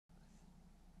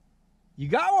You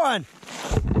got one.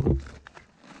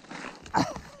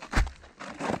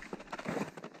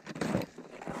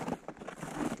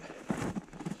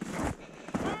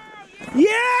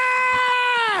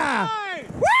 Yeah!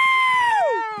 Woo!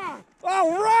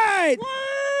 All right!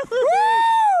 Woo!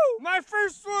 My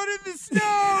first one in the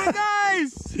snow.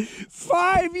 Nice.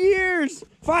 5 years.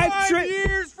 5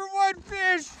 years for one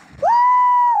fish. Woo!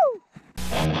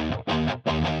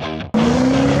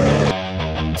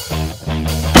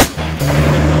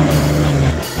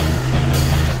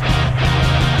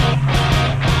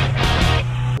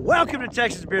 Welcome to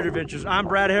Texas Beard Adventures. I'm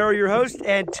Brad Harrell, your host,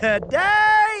 and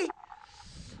today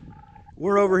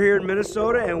we're over here in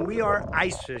Minnesota and we are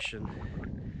ice fishing.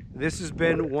 This has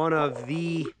been one of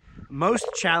the most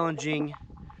challenging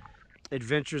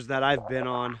adventures that I've been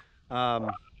on.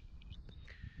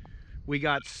 We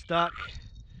got stuck.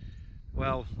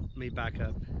 Well, let me back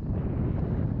up.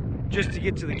 Just to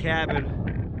get to the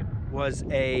cabin was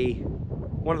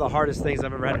one of the hardest things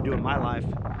I've ever had to do in my life.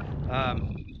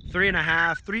 3 to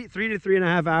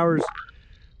 3.5 hours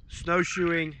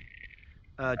snowshoeing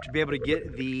to be able to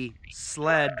get the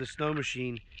sled, the snow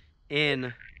machine,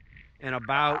 in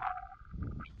about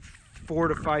 4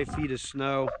 to 5 feet of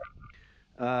snow,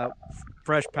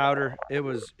 fresh powder. It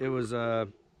was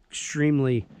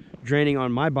extremely draining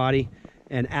on my body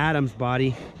and Adam's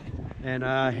body. And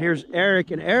here's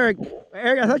Eric. And Eric,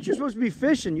 I thought you were supposed to be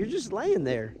fishing. You're just laying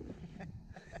there.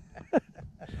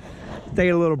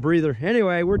 Taking a little breather.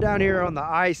 Anyway, we're down here on the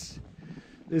ice.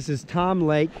 This is Tom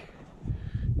Lake.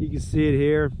 You can see it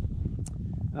here.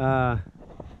 But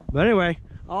anyway,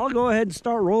 I'll go ahead and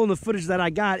start rolling the footage that I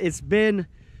got. It's been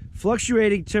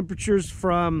fluctuating temperatures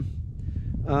from,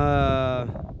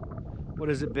 what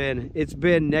has it been? It's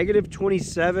been negative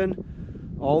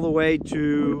 27 all the way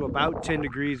to about 10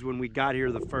 degrees when we got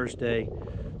here the first day.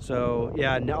 So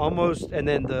yeah, almost, and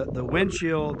then the wind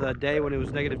chill the day when it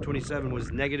was negative 27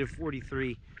 was negative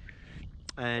 43,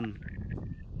 and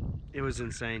it was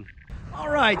insane. All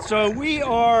right, so we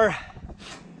are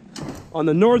on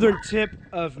the northern tip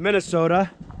of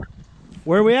Minnesota.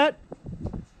 Where are we at?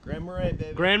 Grand Marais,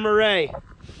 baby. Grand Marais.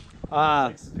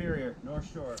 Lake Superior,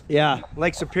 North Shore. Yeah,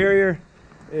 Lake Superior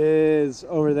is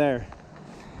over there.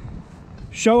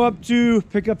 Show up to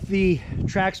pick up the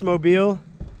Trax Mobile,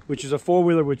 which is a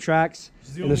four-wheeler with tracks,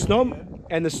 and the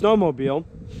snowmobile,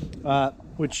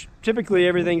 which typically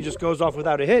everything just goes off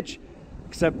without a hitch,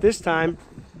 except this time.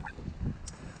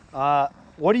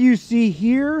 What do you see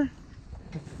here,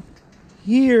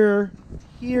 here,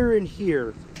 and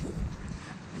here?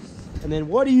 And then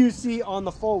what do you see on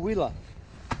the four-wheeler?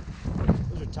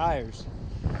 Those are tires,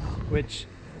 which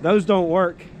those don't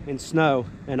work in snow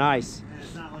and ice.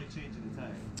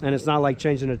 And it's not like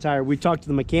changing a tire. We talked to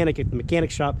the mechanic at the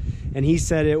mechanic shop, and he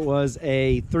said it was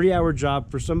a 3-hour job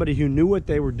for somebody who knew what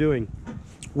they were doing.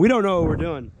 We don't know what we're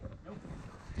doing. Nope.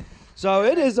 So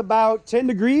it is about 10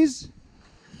 degrees,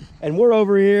 and we're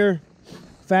over here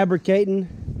fabricating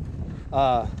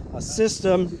a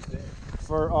system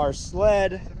for our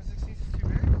sled. 760 is too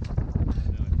big?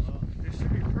 It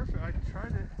should be perfect. I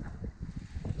tried it.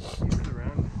 Use it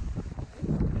around.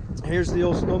 Here's the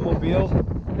old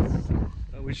snowmobile.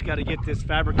 We just got to get this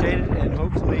fabricated, and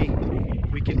hopefully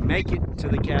we can make it to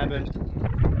the cabin,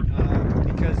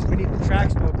 because we need the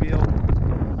Trax Mobile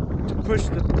to push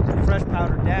the fresh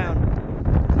powder down.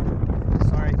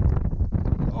 Sorry.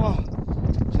 Oh,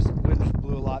 just the wind just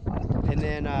blew a lot. And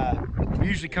then we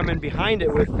usually come in behind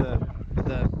it with the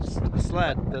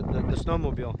sled, the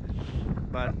snowmobile.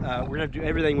 But we're going to do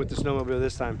everything with the snowmobile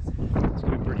this time. It's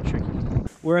going to be pretty tricky.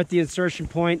 We're at the insertion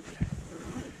point.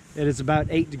 It is about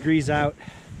 8 degrees out,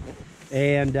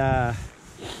 and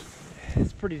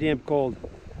it's pretty damn cold.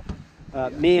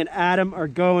 Me and Adam are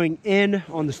going in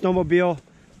on the snowmobile.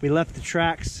 We left the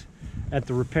tracks at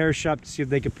the repair shop to see if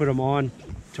they could put them on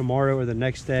tomorrow or the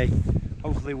next day.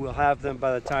 Hopefully we'll have them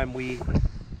by the time we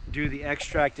do the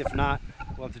extract. If not,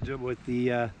 we'll have to do it with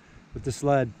the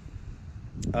sled.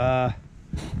 What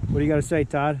do you got to say,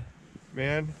 Todd?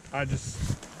 Man, y'all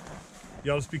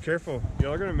just be careful.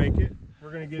 Y'all are gonna make it.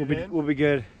 We're gonna get it in. We'll be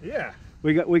good. Yeah.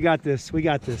 We got this. We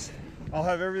got this. I'll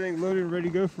have everything loaded and ready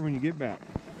to go for when you get back.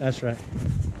 That's right.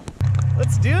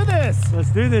 Let's do this.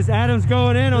 Let's do this. Adam's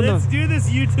going in on Let's do this,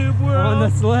 YouTube world. On the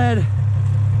sled,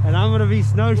 and I'm gonna be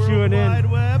snowshoeing in.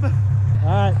 World Wide Web. All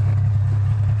right.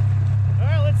 All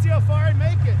right. Let's see how far I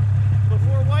make it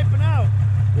before wiping out.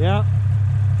 Yeah.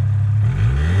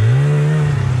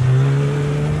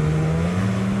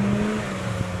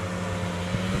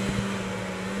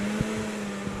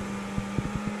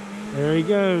 There he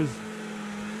goes.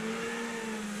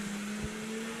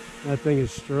 That thing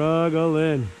is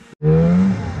struggling. You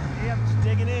haven't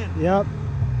digging in. Yep.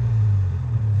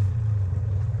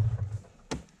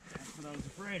 That's what I was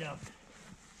afraid of.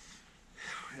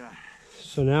 Yeah.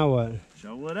 So now what?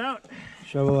 Shovel it out.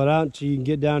 Shovel it out until you can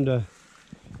get down to.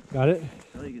 Got it?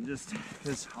 Well, you can just,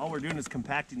 because all we're doing is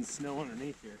compacting snow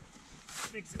underneath here.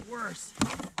 Makes it worse.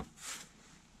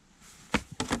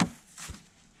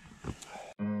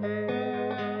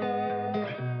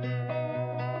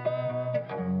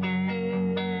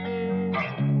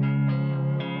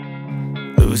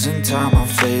 Losing time, I'm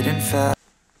fading fast.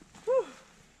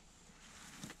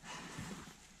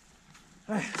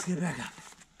 Alright, let's get back up.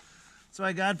 That's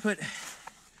why God put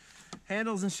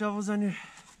handles and shovels on your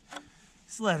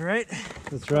sled, right?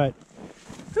 That's right.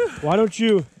 Why don't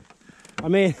you? I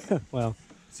mean, well.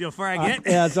 See how far I get?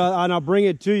 Yeah, so, and I'll bring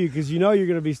it to you because you know you're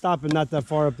going to be stopping not that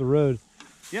far up the road.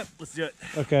 Yep, let's do it.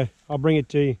 Okay, I'll bring it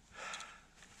to you.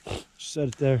 Just set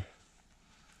it there.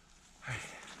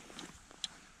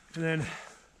 And then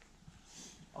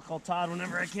I'll call Todd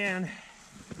whenever I can.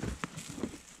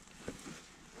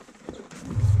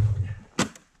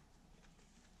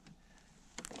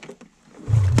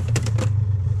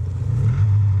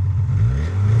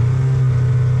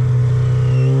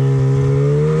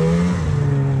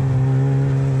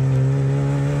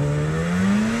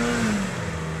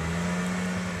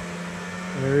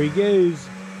 There he goes.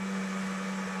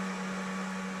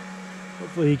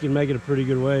 Hopefully he can make it a pretty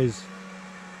good ways.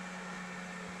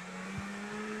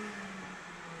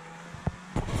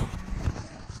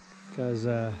 Because,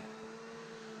 I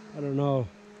don't know.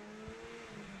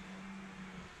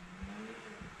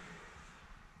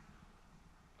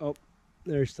 Oh,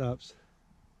 there he stops.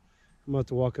 I'm going to have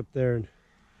to walk up there and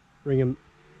bring him.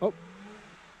 Oh,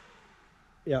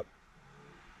 yep.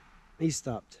 He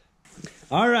stopped.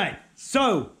 All right,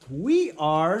 so we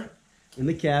are in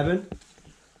the cabin.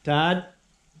 Todd,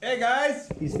 Hey guys,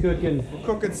 he's cooking. we're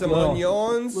cooking some Little-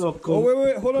 onions. little cool- Oh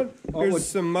wait, hold on. Here's what-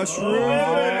 some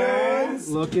mushrooms.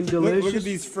 Looking delicious. Look at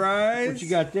these fries. What you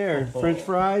got there? French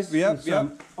fries? Yep,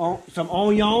 and some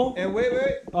onion. And wait,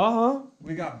 Uh-huh.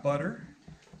 we got butter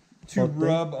to Butter.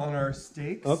 rub on our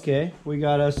steaks. Okay, we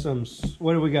got us some,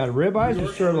 what do we got, ribeyes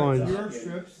or sirloins? New York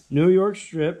strips. New York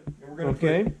strip. And we're gonna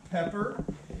Okay. put pepper,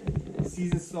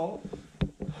 seasoned salt.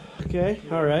 Okay,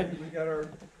 all right. We got our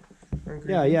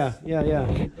Yeah.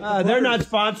 They're not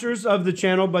sponsors of the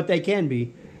channel, but they can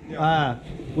be. We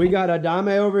got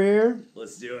Adame over here.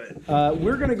 Let's do it.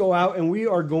 We're going to go out and we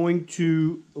are going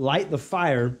to light the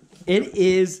fire. It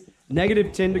is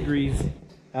 -10 degrees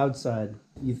outside.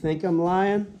 You think I'm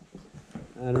lying?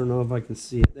 I don't know if I can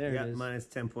see it. There Yeah, it is. minus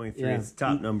 10.3. Yeah. It's the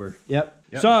top number. Yep.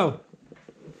 Yep. So,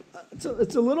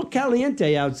 it's a little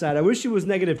caliente outside. I wish it was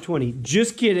 -20.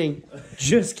 Just kidding.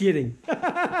 Just kidding.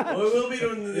 Well, it will be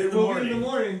in the It will be morning. in the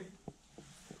morning.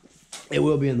 It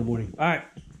will be in the morning. All right.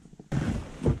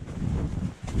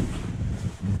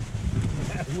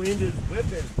 That wind is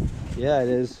whipping. Yeah, it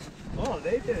is. Oh,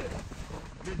 they did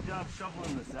a good job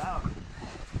shoveling this out.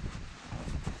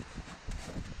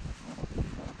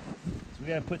 So we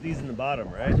gotta put these in the bottom,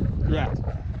 right? Yeah.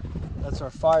 That's our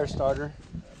fire starter.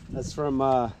 That's from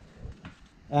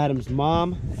Adam's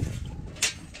mom.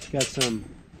 Got some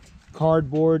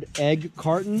cardboard egg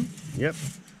carton Yep.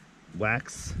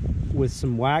 Wax. with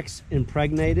some wax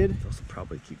impregnated. Those will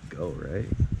probably keep go, right?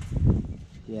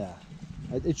 Yeah.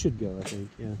 It should go, I think.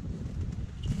 Yeah.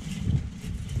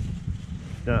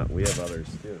 No, we have others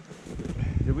too.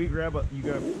 Did we grab a? You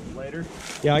got a lighter?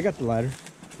 Yeah, I got the lighter.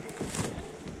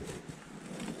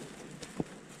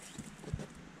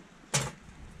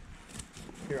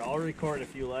 Here, I'll record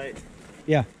if you light,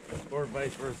 Yeah. or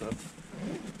vice versa.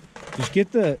 Just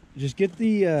get the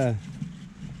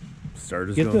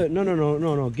Starters get the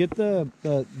no. Get the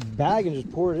bag and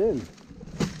just pour it in.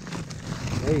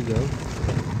 There you go.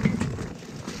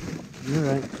 All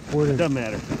right. Pour it in. Doesn't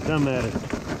matter. Doesn't matter.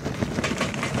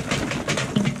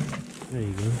 There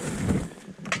you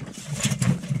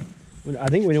go. I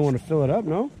think we don't want to fill it up,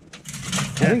 no?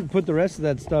 I think put the rest of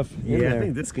that stuff in Yeah, there. I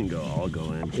think this can go. All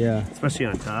go in. Yeah. Especially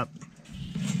on top.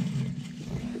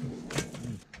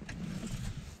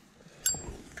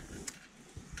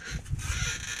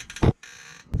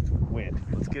 Wind.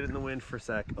 Let's get in the wind for a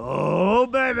sec. Oh,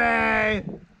 baby!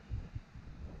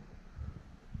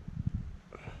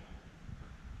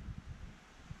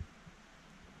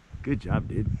 Good job,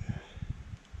 dude.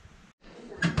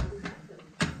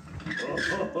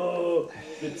 Oh,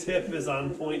 the tip is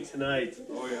on point tonight.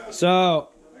 So,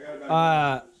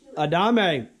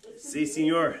 Adame, Si,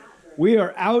 senor. we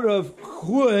are out of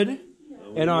wood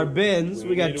in our bins.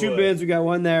 We got need 2 wood. bins. We got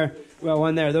one there. We got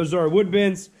one there. Those are our wood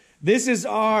bins. This is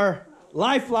our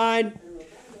lifeline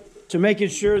to making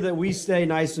sure that we stay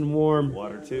nice and warm.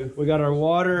 Water too. We got our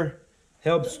water,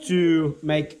 helps to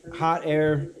make hot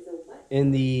air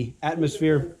in the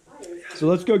atmosphere. So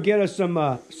let's go get us some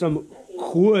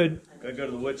wood. Gotta go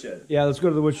to the woodshed. Yeah, let's go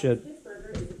to the woodshed.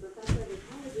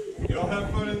 Y'all have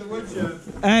fun in the woodshed.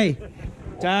 Hey,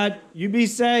 Todd, you be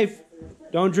safe.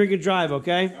 Don't drink and drive,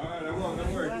 okay? All right, I won't.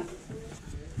 Don't worry.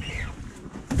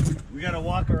 We gotta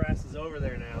walk our asses over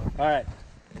there now. All right,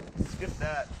 Skip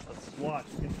that. Let's walk.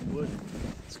 Get some wood.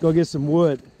 let's go get some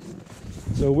wood.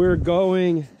 So we're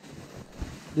going.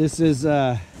 This is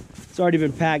it's already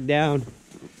been packed down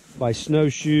by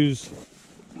snowshoes.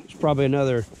 There's probably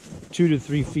another 2 to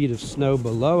 3 feet of snow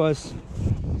below us.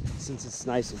 Since it's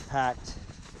nice and packed,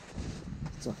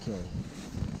 it's okay.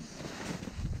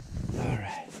 All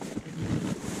right,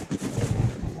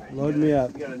 load me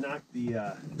up. You gotta knock the You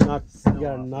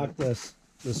gotta knock the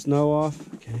snow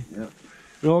off. Okay. Yep.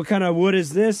 You know what kind of wood is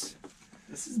this?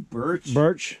 This is birch.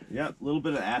 Birch. Yep, a little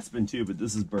bit of aspen too, but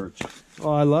this is birch.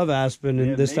 Oh, I love aspen We in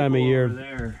have this time of maple year. over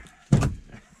there. Oh,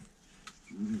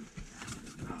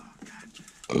 God. Gotta get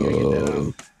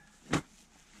that out.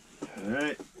 All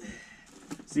right.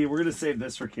 See, we're gonna save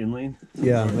this for kindling.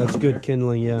 Yeah, that's good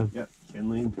kindling. Yeah. Yep,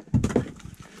 kindling.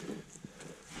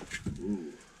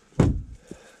 Ooh.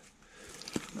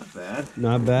 Not bad.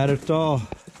 Not bad at all.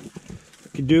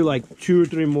 Could do like 2 or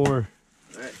 3 more.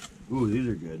 All right. Ooh, these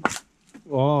are good.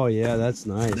 Oh yeah, that's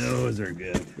nice. Those are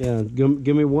good. Yeah,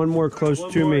 give me one more close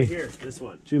One to more me. Here, this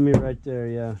one. To me right there.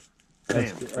 Yeah. Bam,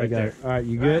 Good. right I got there. it. All right,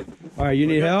 you good? All right, you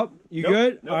need good. help? You Nope,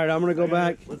 good? nope. All right, I'm gonna go I got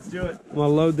back. it. Let's do it. I'm gonna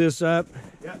load this up.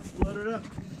 Yep, load it up.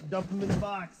 Dump them in the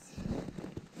box.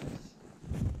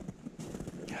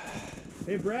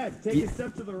 Hey, Brad, take a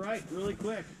step to the right really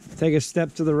quick. Take a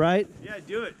step to the right. Yeah,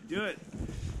 do it. Do it.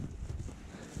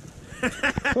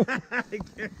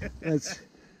 That's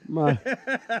my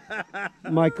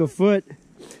foot.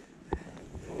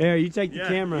 Here, you take the Yeah,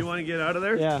 camera. you want to get out of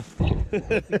there? Yeah,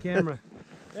 take the camera.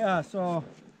 Yeah, so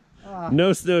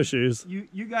No snowshoes.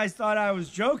 you guys thought I was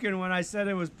joking when I said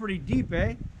it was pretty deep,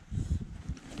 eh?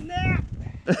 Nah.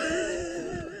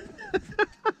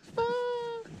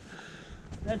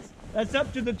 That's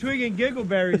up to the twig and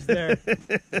giggleberries there.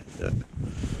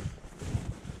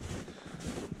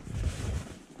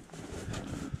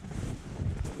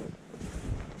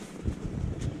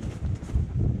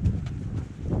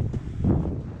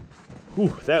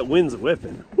 Whew, that wind's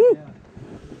whipping. Woo. Yeah.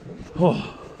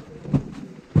 Oh.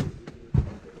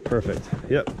 Perfect.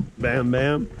 Yep. Bam,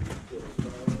 bam.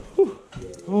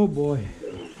 Oh boy.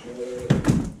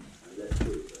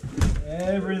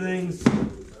 Everything's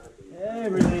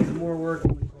more work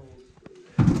in the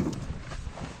cold.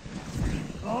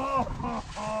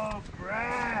 Oh,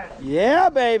 Brad. Yeah,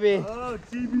 baby. Oh,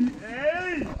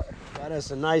 TBA. Got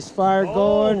us a nice fire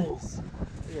going. Look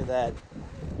at that.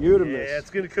 Beautiful. Yeah, it's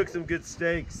going to cook some good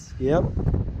steaks. Yep. All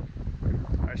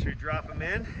right, should we drop them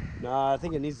in? Nah, I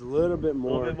think it needs a little bit A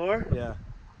more. little bit more? Yeah.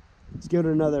 Let's give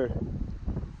it another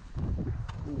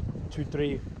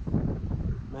 2-3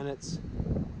 minutes.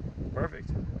 Perfect.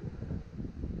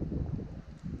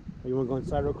 You want to go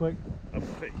inside real quick?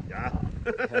 Yeah.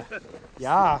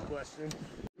 Yeah. Question.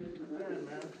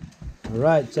 All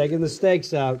right, taking the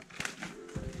steaks out.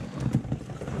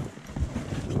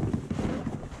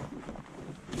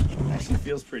 Actually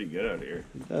feels pretty good out here.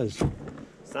 It does.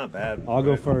 It's not bad. I'll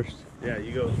go Right. first. Yeah,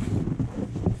 you go.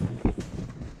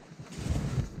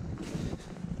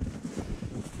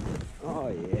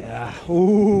 Oh yeah.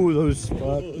 Ooh, those those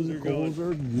fucking are coals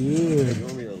good. are good. You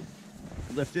want me to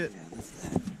lift it?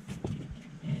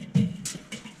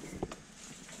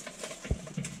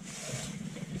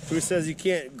 Who says you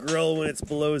can't grill when it's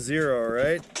below 0,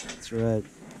 right? That's right.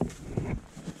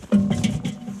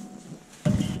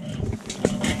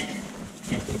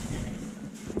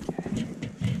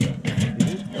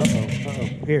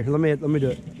 Uh-oh. Here, let me do it. Let me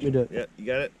do it. Yeah, you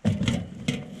got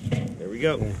it? There we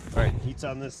go. Okay. All right, heat's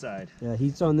on this side. Yeah,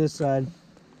 heat's on this side.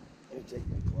 Let me take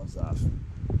my gloves off.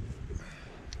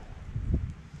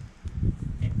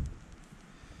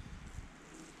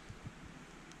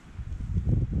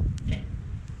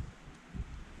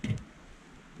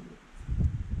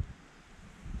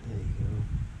 There you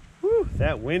go. Whew,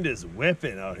 that wind is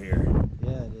whipping out here.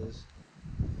 Yeah, it is.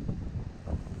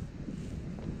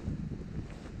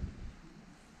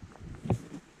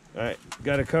 All right,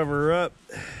 got to cover her up.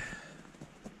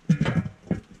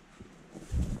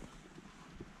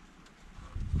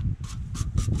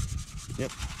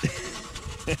 Yep.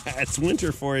 That's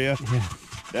winter for you. Yeah.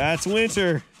 That's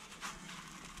winter.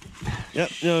 Yep,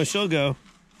 no, she'll go.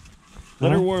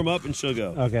 Let her warm up and she'll go.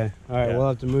 Okay. All right. Yeah. We'll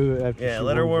have to move it after. Yeah, she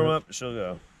let her warms warm up. up and she'll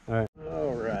go. All right.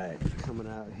 All right. Coming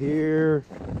out here,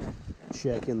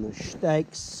 checking the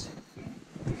steaks.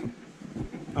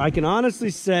 I can honestly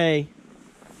say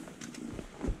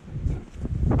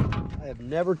I have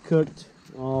never cooked.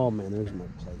 Oh man, there's my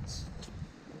plates.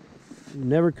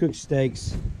 Never cooked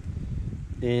steaks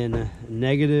in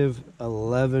negative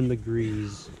 11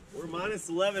 degrees. We're minus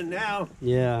 11 now.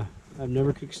 Yeah, I've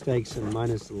never cooked steaks in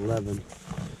minus 11.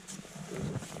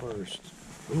 First.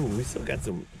 Ooh, we still got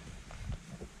some.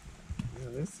 Yeah,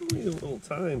 they still need a little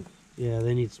time. Yeah,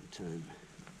 they need some time.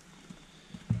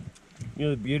 You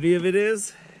know the beauty of it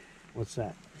is? What's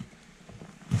that?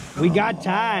 We got Oh,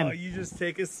 time. you just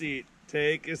take a seat.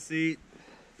 Take a seat.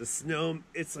 The snow,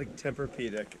 it's like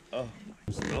Tempur-Pedic. Oh,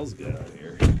 it smells good out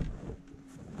here.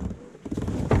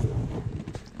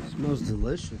 Smells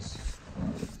delicious.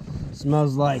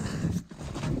 Smells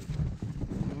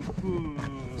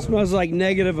like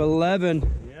negative 11,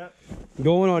 Yep.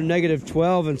 going on negative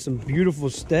 12, and some beautiful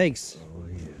steaks Oh,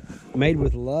 yeah. made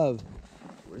with love.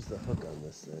 Where's the hook on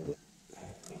this thing?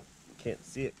 Can't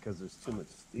see it because there's too much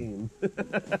steam.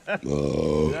 Isn't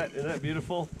that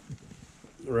beautiful?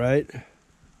 Right?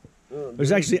 Oh,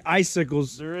 There's actually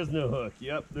icicles. there is no hook.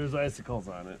 Yep, there's icicles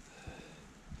on it.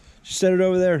 Just set it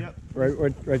over there. Yep.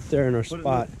 Right there in our Put it in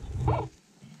spot. Oh,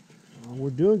 we're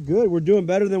doing good. We're doing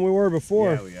better than we were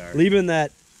before. Yeah, we are. Leaving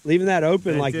that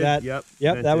open like Vented, that. yep,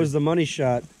 Yep, that vented. was the money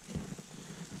shot.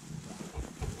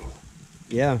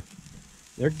 Yeah.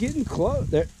 They're getting close.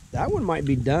 That one might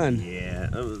be done. Yeah,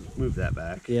 I'll move that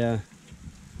back. Yeah.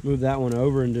 Move that one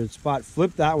over into its spot.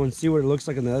 Flip that one. See what it looks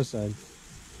like on the other side.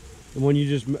 And when you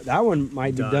just, that one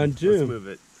might be done too. Let's move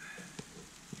it.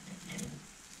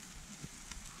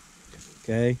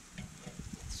 Okay.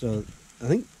 So I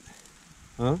think,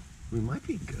 huh? We might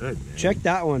be good, man. Check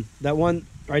that one. That one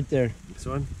right there. This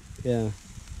one? Yeah.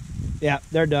 Yeah,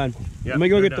 they're done. Yep, Let me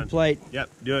go they're get done. the plate. Yep,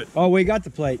 do it. Oh, we got the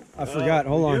plate. I forgot.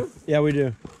 Hold we on. do? Yeah, we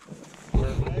do.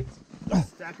 Perfect.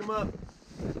 Stack them up.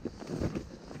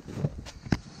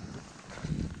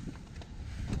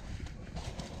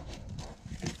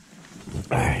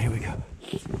 All right, here we go.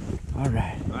 All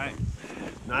right. All right.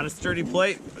 Not a sturdy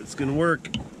plate, but it's going to work.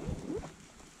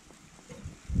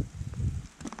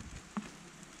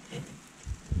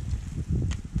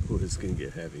 Ooh, this is going to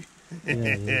get heavy. Yeah,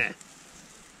 yeah.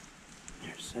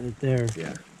 Here, set it there.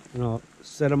 Yeah. And I'll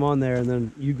set them on there, and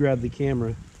then you grab the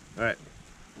camera. All right.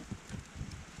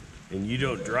 And you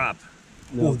don't drop.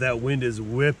 No. Oh, that wind is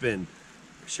whipping.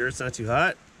 Sure it's not too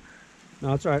hot?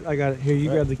 No, it's all right. I got it. Here, you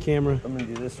grab the camera. I'm going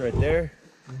to do this right there.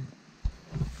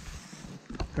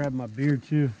 Grab my beer,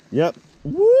 too. Yep.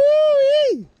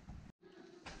 Woo-wee!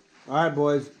 All right,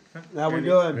 boys. Now we're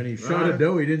good. And he shot a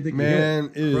dough he didn't think Man,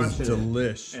 it is Crushing it.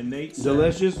 delish. And Nate said,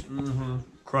 Delicious.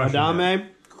 Crushing Adame,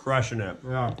 it. Crushing it.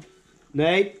 yeah,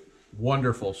 Nate,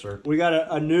 wonderful, sir. we got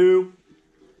a new.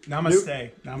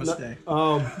 Namaste. Namaste.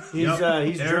 He's Yep.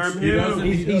 he's Eric's German.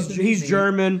 new. He's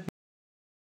German.